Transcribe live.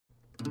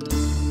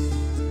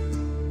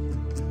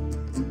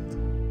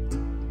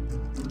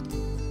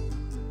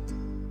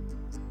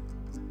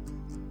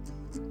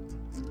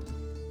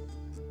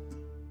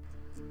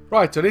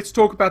Right, so let's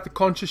talk about the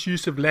conscious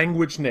use of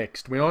language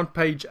next. We're on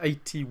page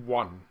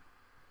 81.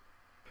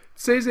 It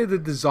says there the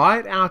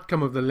desired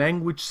outcome of the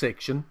language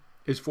section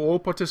is for all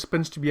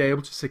participants to be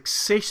able to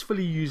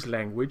successfully use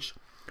language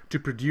to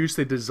produce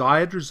their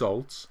desired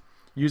results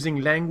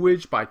using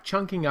language by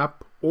chunking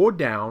up or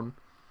down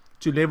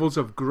to levels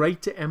of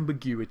greater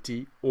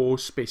ambiguity or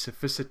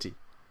specificity.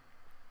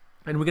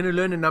 And we're going to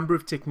learn a number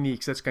of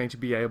techniques that's going to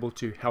be able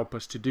to help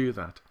us to do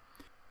that.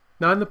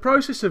 Now, in the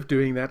process of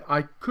doing that,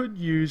 I could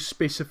use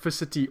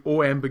specificity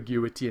or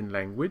ambiguity in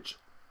language.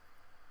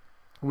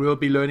 We'll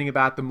be learning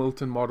about the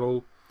Milton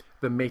model,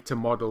 the meta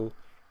model,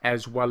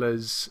 as well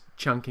as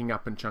chunking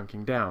up and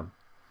chunking down.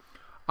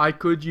 I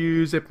could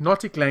use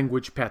hypnotic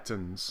language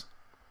patterns.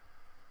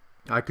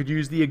 I could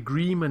use the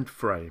agreement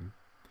frame.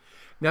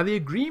 Now, the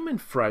agreement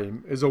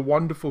frame is a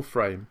wonderful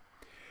frame,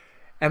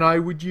 and I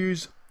would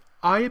use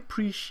I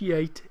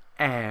appreciate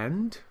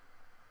and,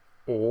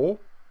 or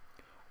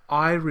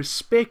I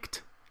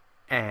respect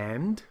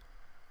and,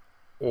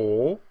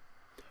 or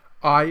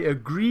I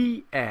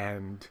agree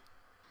and,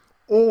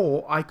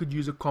 or I could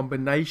use a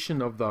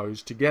combination of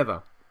those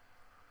together.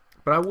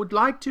 But I would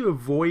like to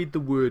avoid the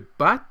word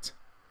but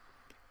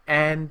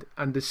and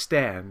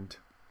understand.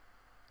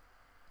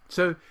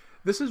 So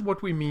this is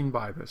what we mean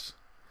by this.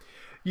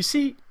 You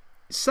see,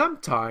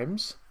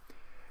 sometimes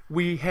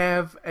we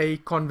have a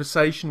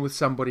conversation with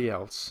somebody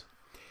else,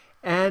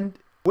 and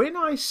when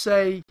I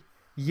say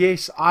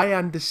yes, I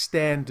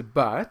understand,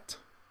 but,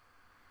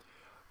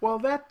 well,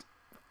 that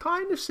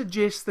kind of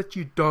suggests that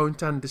you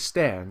don't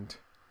understand.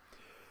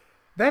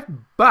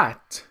 That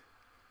but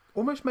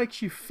almost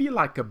makes you feel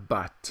like a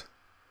but.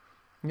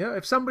 You know,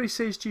 if somebody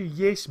says to you,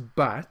 yes,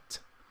 but,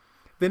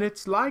 then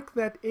it's like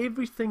that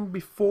everything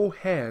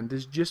beforehand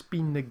has just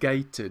been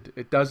negated.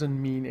 It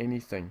doesn't mean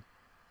anything.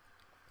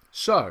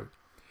 So,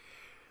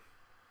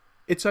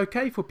 it's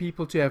okay for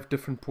people to have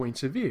different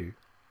points of view.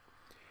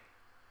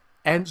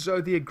 And so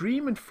the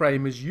agreement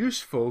frame is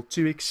useful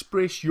to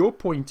express your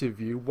point of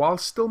view while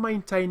still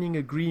maintaining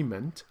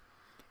agreement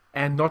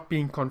and not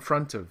being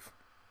confrontive.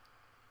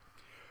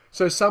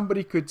 So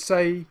somebody could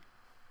say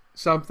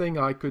something,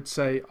 I could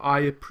say, I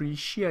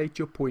appreciate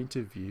your point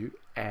of view,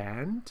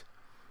 and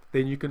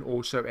then you can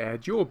also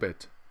add your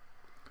bit.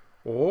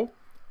 Or,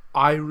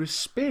 I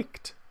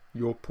respect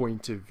your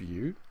point of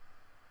view,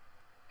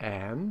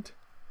 and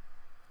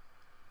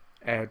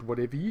add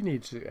whatever you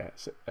need to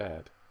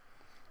add.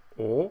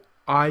 Or,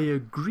 I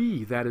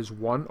agree, that is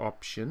one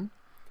option,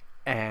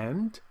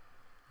 and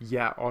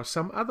yeah, are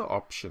some other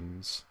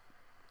options.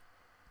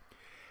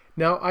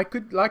 Now, I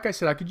could, like I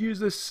said, I could use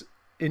this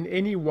in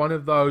any one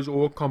of those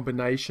or a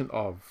combination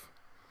of.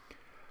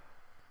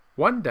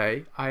 One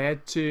day, I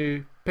had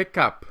to pick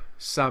up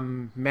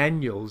some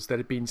manuals that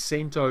had been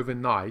sent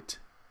overnight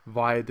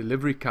via a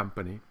delivery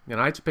company,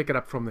 and I had to pick it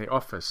up from their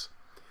office.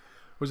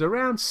 It was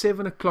around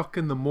 7 o'clock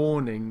in the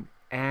morning,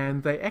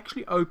 and they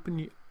actually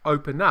open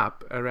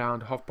up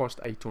around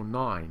 8:30 or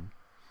 9.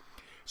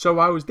 So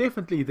I was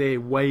definitely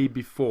there way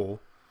before,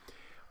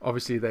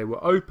 obviously, they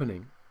were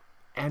opening.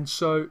 And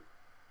so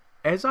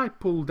as I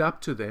pulled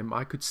up to them,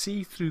 I could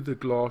see through the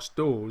glass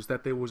doors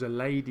that there was a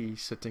lady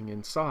sitting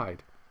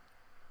inside.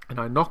 And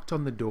I knocked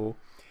on the door,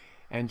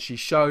 and she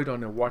showed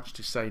on her watch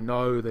to say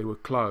no, they were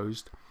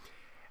closed.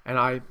 And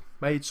I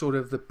made sort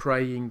of the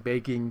praying,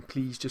 begging,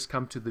 please just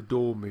come to the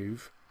door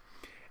move.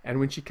 And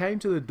when she came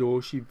to the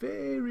door, she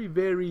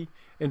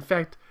in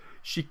fact,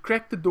 she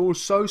cracked the door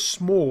so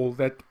small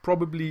that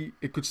probably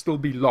it could still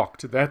be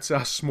locked. That's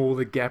how small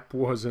the gap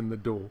was in the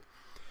door.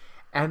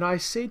 And I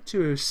said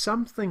to her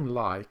something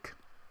like,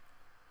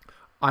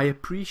 I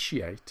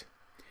appreciate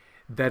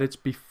that it's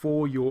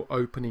before your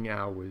opening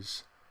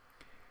hours.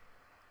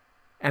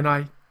 And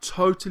I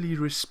totally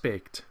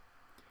respect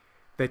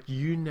that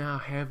you now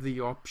have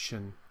the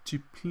option to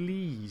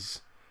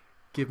please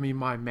give me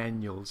my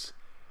manuals.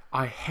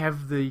 I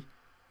have the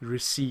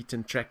receipt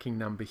and tracking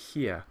number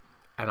here,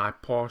 and I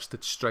passed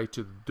it straight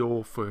to the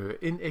door for her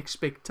in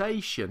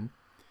expectation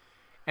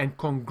and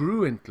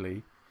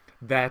congruently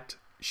that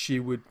she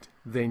would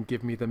then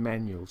give me the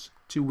manuals,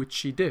 to which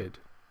she did.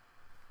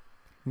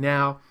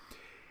 Now,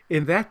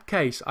 in that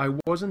case, I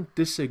wasn't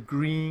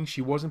disagreeing,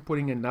 she wasn't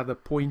putting another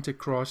point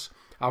across,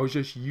 I was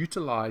just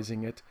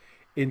utilizing it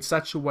in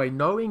such a way,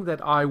 knowing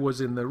that I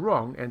was in the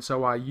wrong, and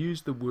so I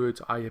used the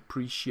words I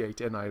appreciate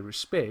and I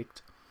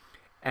respect,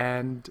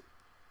 and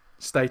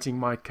stating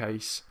my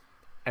case,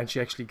 and she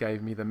actually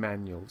gave me the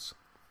manuals.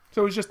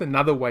 So it was just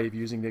another way of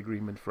using the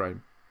agreement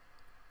frame.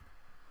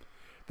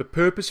 The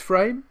purpose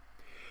frame,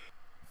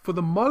 for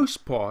the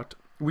most part,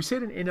 we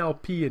said in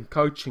NLP and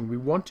coaching, we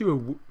want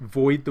to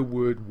avoid the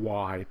word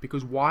why,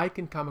 because why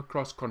can come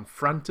across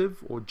confrontive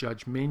or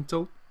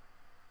judgmental,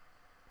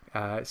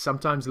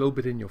 sometimes a little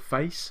bit in your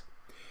face.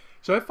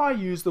 So if I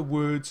use the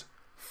words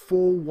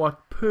for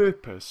what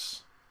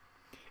purpose,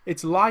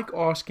 it's like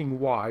asking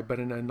why, but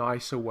in a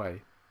nicer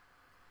way.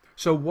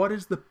 So what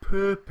is the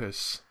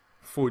purpose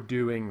for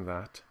doing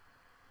that?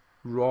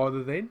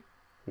 Rather than,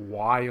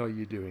 why are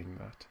you doing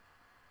that?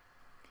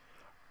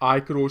 I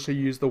could also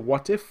use the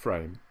what if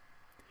frame.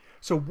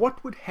 So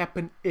what would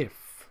happen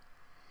if?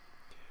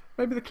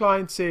 Maybe the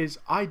client says,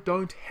 I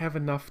don't have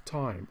enough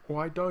time,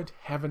 or I don't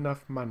have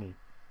enough money.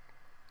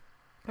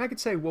 And I could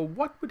say, well,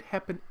 what would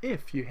happen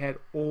if you had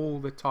all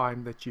the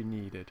time that you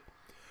needed?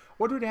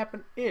 What would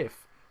happen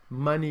if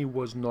money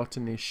was not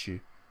an issue?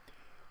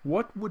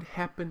 What would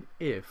happen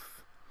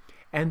if?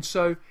 And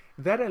so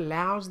that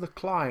allows the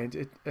client,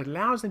 it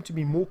allows them to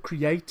be more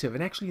creative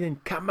and actually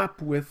then come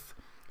up with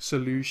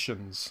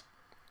solutions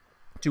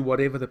to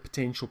whatever the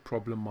potential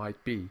problem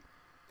might be.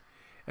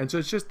 And so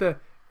it's just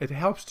it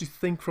helps to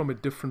think from a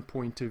different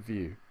point of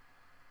view.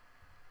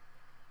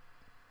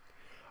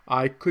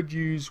 I could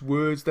use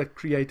words that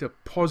create a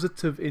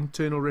positive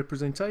internal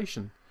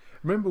representation.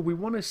 Remember, we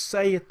want to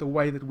say it the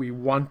way that we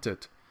want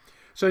it.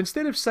 So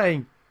instead of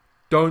saying,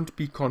 don't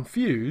be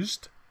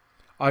confused,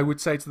 I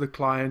would say to the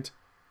client,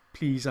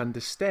 please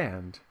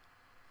understand.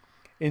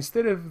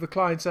 Instead of the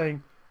client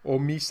saying, or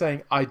me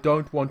saying, I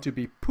don't want to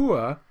be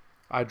poor,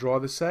 I'd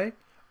rather say,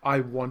 I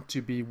want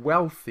to be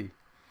wealthy.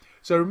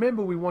 So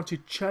remember, we want to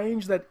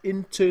change that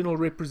internal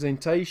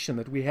representation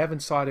that we have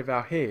inside of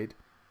our head.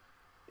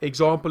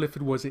 Example, if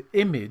it was an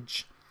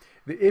image,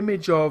 the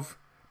image of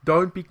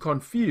don't be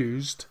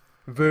confused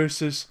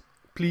versus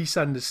please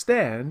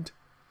understand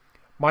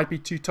might be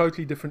two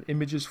totally different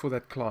images for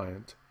that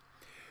client.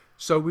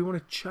 So we want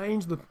to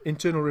change the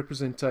internal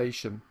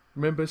representation.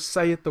 Remember,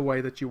 say it the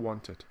way that you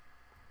want it.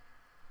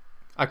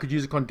 I could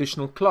use a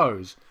conditional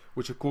clause,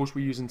 which of course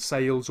we use in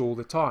sales all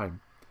the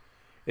time.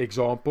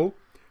 Example,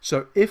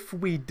 so if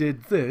we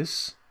did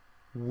this,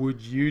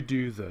 would you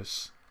do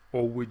this?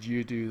 Or would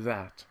you do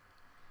that?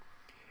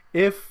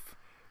 If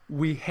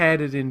we had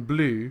it in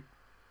blue,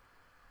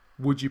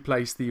 would you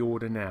place the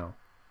order now?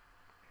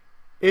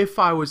 If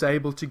I was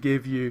able to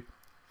give you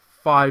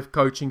 5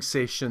 coaching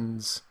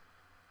sessions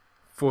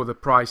for the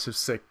price of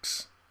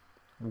 6,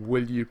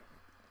 will you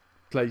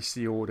place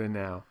the order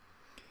now?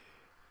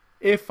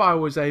 If I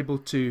was able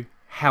to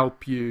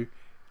help you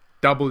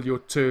double your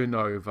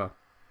turnover,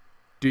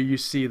 do you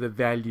see the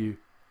value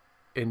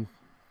in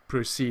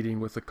proceeding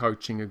with the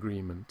coaching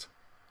agreement?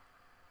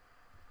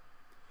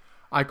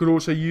 I could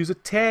also use a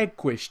tag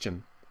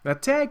question. Now,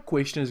 tag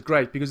question is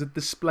great because it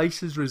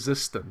displaces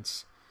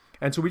resistance.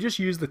 And so we just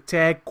use the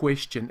tag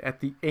question at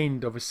the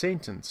end of a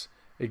sentence.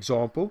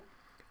 Example,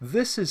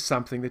 this is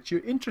something that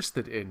you're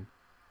interested in,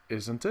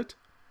 isn't it?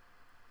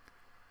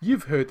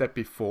 You've heard that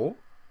before,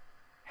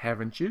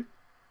 haven't you?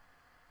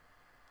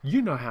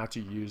 You know how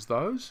to use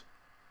those,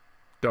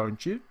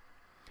 don't you?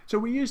 So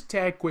we use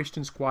tag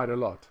questions quite a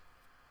lot.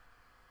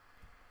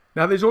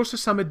 Now there's also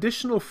some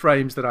additional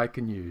frames that I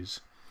can use.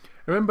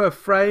 Remember, a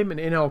frame in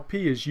NLP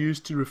is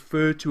used to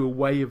refer to a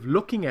way of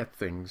looking at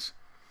things,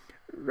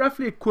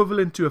 roughly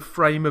equivalent to a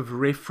frame of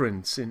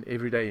reference in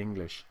everyday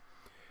English.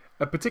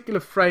 A particular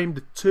frame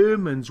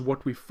determines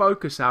what we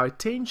focus our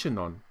attention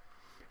on,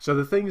 so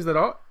the things that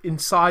are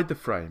inside the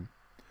frame,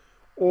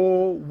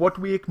 or what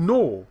we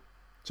ignore,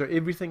 so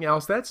everything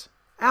else that's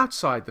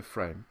outside the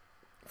frame,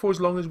 for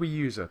as long as we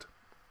use it.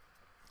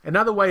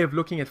 Another way of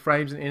looking at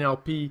frames in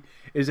NLP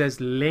is as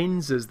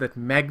lenses that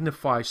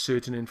magnify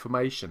certain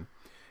information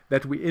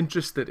that we're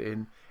interested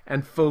in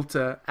and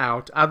filter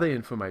out other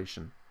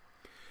information.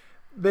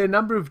 There are a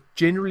number of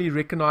generally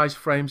recognized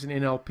frames in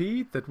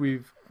NLP that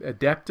we've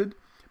adapted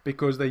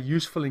because they're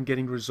useful in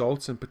getting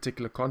results in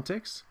particular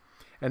contexts.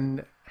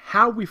 And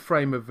how we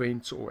frame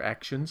events or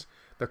actions,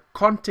 the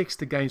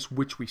context against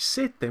which we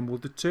set them will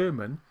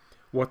determine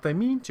what they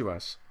mean to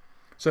us.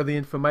 So the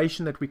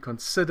information that we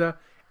consider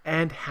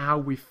and how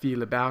we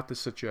feel about the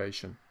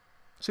situation.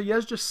 So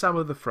here's just some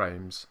of the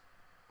frames.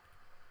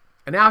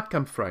 An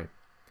outcome frame.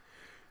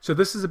 So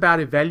this is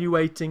about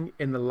evaluating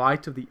in the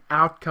light of the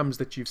outcomes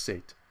that you've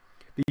set.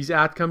 These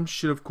outcomes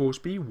should of course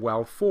be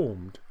well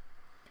formed.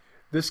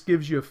 This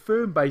gives you a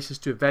firm basis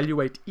to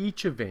evaluate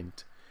each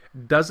event.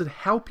 Does it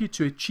help you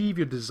to achieve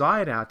your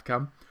desired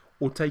outcome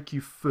or take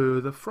you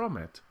further from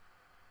it?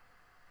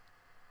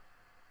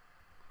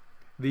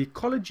 The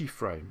ecology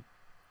frame.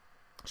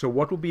 So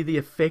what will be the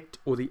effect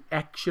or the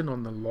action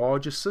on the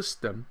larger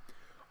system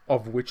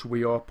of which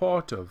we are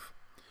part of?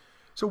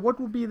 So what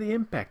will be the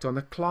impact on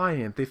the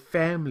client, their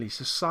family,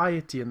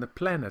 society, and the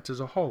planet as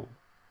a whole?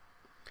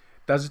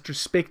 Does it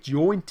respect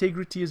your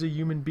integrity as a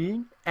human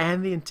being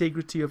and the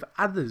integrity of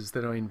others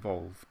that are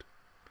involved?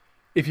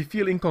 If you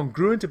feel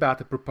incongruent about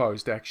the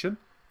proposed action,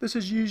 this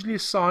is usually a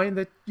sign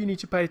that you need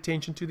to pay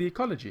attention to the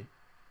ecology.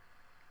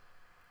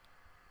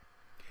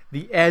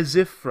 The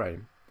as-if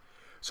frame.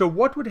 So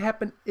what would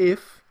happen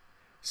if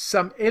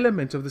some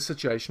element of the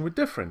situation were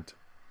different?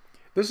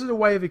 This is a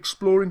way of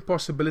exploring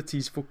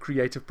possibilities for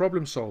creative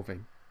problem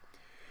solving.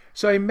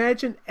 So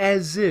imagine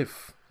as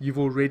if you've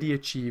already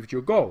achieved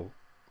your goal.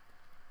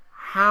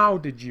 How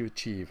did you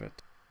achieve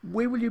it?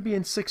 Where will you be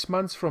in 6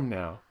 months from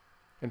now?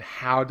 And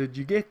how did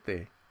you get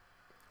there?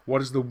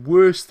 What is the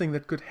worst thing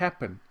that could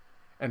happen?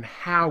 And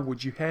how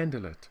would you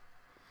handle it?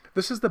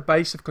 This is the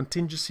base of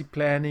contingency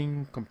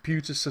planning,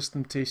 computer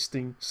system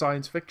testing,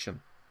 science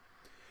fiction.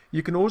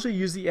 You can also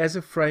use the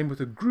as-if frame with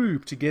a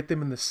group to get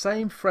them in the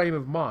same frame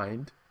of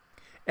mind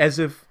as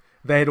if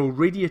they had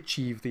already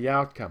achieved the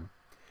outcome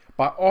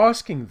by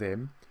asking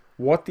them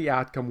what the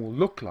outcome will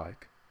look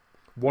like.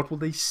 What will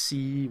they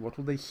see? What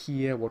will they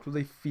hear? What will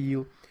they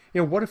feel?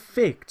 What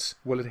effects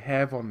will it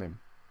have on them?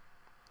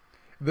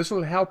 This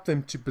will help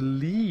them to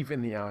believe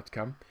in the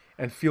outcome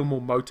and feel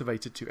more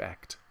motivated to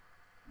act.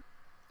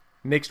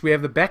 Next, we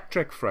have the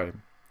backtrack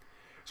frame.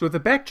 So with the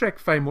backtrack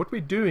frame, what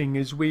we're doing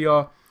is we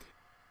are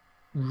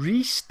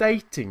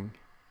restating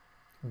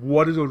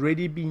what has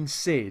already been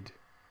said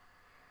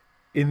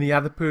in the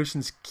other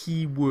person's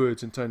key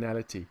words and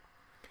tonality.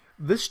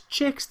 This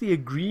checks the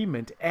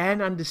agreement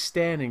and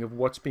understanding of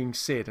what's being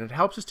said, and it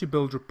helps us to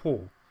build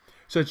rapport.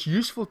 So it's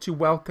useful to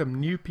welcome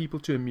new people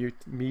to a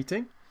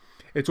meeting.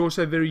 It's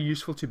also very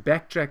useful to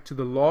backtrack to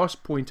the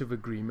last point of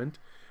agreement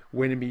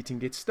when a meeting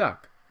gets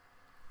stuck.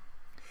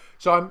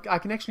 So I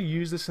can actually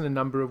use this in a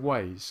number of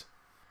ways.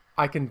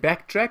 I can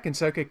backtrack and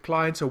say, okay,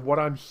 clients are what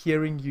I'm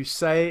hearing you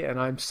say, and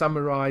I'm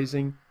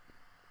summarizing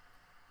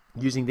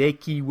using their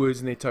keywords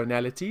and their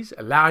tonalities,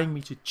 allowing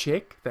me to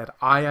check that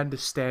I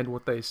understand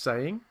what they're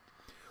saying,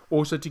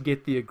 also to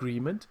get the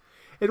agreement.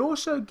 It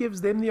also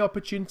gives them the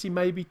opportunity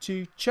maybe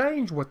to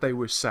change what they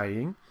were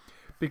saying,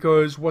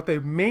 because what they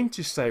meant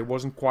to say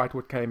wasn't quite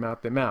what came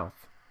out their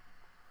mouth.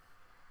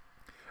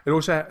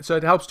 So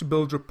it helps to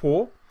build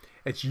rapport.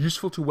 It's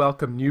useful to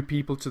welcome new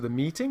people to the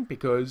meeting,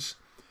 because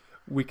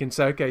we can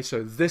say, okay,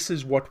 so this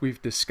is what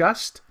we've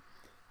discussed,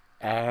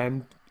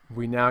 and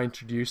we're now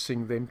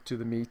introducing them to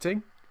the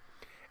meeting.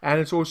 And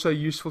it's also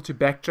useful to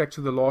backtrack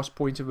to the last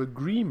point of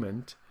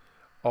agreement,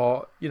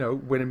 or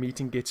when a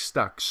meeting gets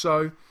stuck.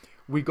 So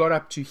we got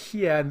up to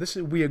here,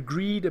 and we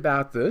agreed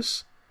about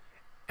this,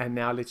 and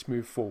now let's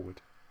move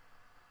forward.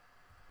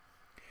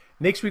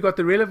 Next, we got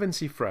the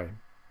relevancy frame.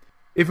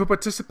 If a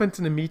participant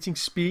in a meeting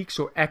speaks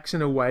or acts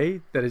in a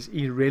way that is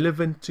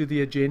irrelevant to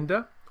the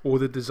agenda or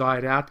the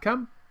desired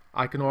outcome,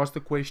 I can ask the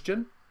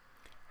question,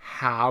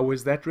 how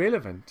is that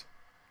relevant?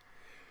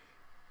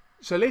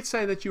 So let's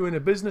say that you're in a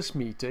business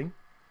meeting,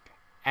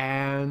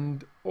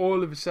 and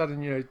all of a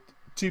sudden,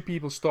 two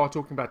people start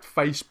talking about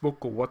Facebook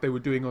or what they were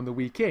doing on the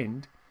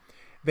weekend.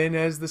 Then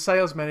as the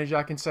sales manager,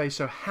 I can say,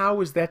 so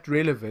how is that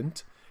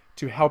relevant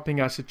to helping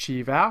us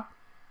achieve our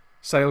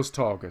sales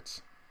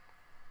targets?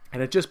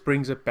 And it just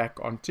brings it back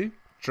onto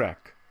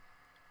track.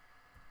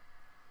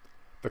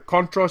 The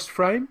contrast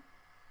frame.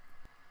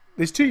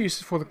 There's two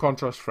uses for the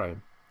contrast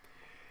frame.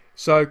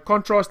 So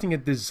contrasting a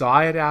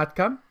desired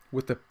outcome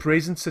with the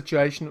present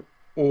situation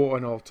or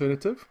an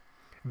alternative.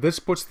 This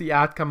puts the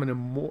outcome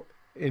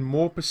in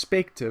more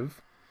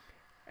perspective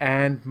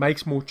and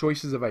makes more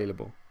choices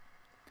available.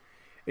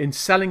 In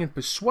selling and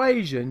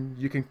persuasion,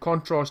 you can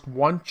contrast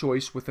one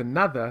choice with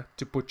another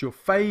to put your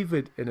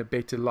favored in a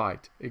better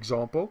light.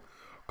 Example,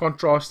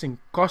 contrasting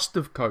cost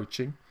of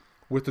coaching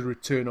with the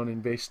return on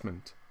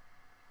investment.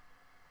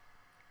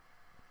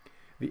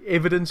 The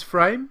evidence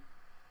frame.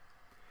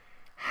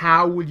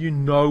 How will you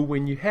know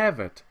when you have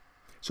it?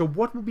 So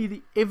what will be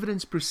the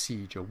evidence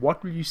procedure?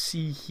 What will you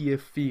see, hear,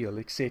 feel,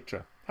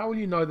 etc.? How will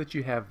you know that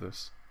you have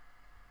this?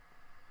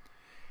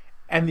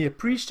 And the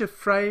appreciative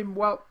frame,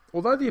 well,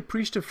 although the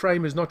appreciative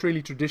frame is not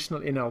really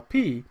traditional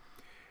NLP,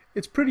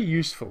 it's pretty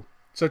useful.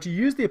 So to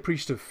use the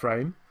appreciative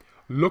frame,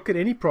 look at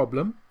any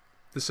problem,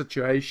 the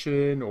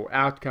situation or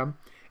outcome,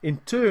 in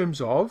terms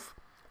of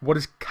what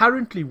is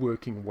currently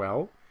working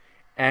well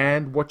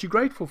and what you're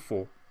grateful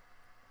for.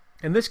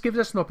 And this gives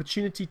us an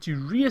opportunity to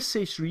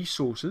reassess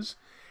resources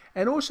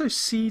and also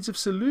seeds of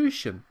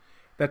solution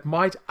that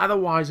might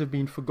otherwise have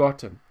been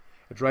forgotten.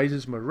 It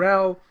raises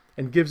morale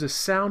and gives a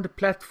sound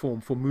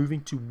platform for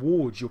moving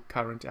towards your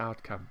current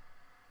outcome.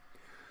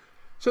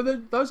 So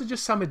those are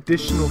just some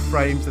additional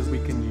frames that we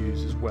can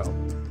use as well.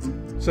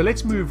 So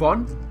let's move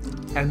on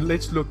and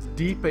let's look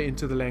deeper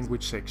into the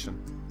language section.